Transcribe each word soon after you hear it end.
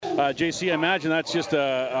JC, I imagine that's just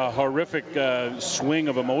a horrific swing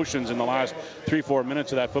of emotions in the last 3-4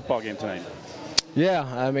 minutes of that football game tonight. Yeah,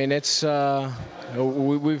 I mean, it's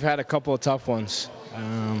we've had a couple of tough ones.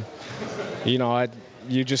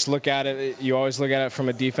 You just look at it. You always look at it from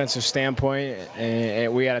a defensive standpoint,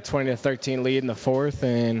 and we had a 20-13 lead in the fourth,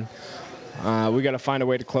 and we got to find a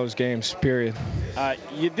way to close games. Period.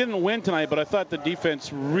 You didn't win tonight, but I thought the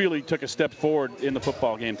defense really took a step forward in the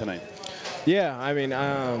football game tonight. Yeah, I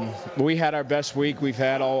mean, we had our best week we've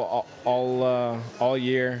had all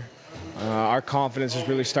year. Our confidence is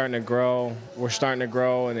really starting to grow. We're starting to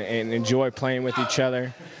grow and enjoy playing with each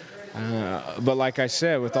other. But like I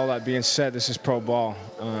said, with all that being said, this is pro ball.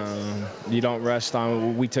 You don't rest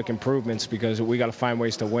on. We took improvements because we got to find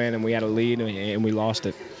ways to win, and we had a lead and we lost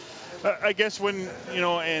it. I guess when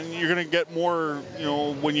and you're going to get more,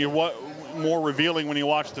 when you more revealing when you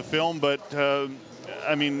watch the film. But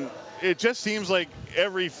I mean, it just seems like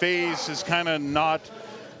every phase is kind of not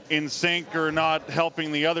in sync or not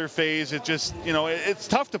helping the other phase. It just, it's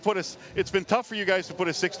tough to put it's been tough for you guys to put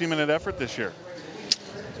a 60-minute effort this year.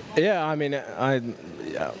 Yeah, I mean, I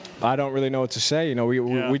don't really know what to say.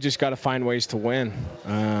 We just got to find ways to win.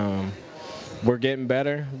 We're getting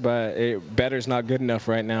better, but better's not good enough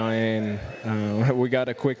right now, and we got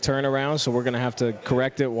a quick turnaround, so we're going to have to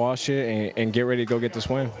correct it, wash it, and get ready to go get this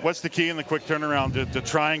win. What's the key in the quick turnaround to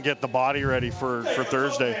try and get the body ready for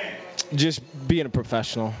Thursday? Just being a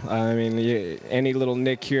professional. I mean, any little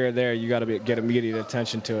nick here or there, you got to get immediate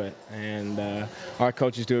attention to it. And our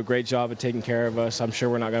coaches do a great job of taking care of us. I'm sure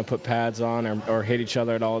we're not going to put pads on or hit each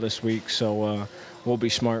other at all this week, so we'll be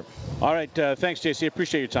smart. All right. Thanks, JC.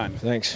 Appreciate your time. Thanks.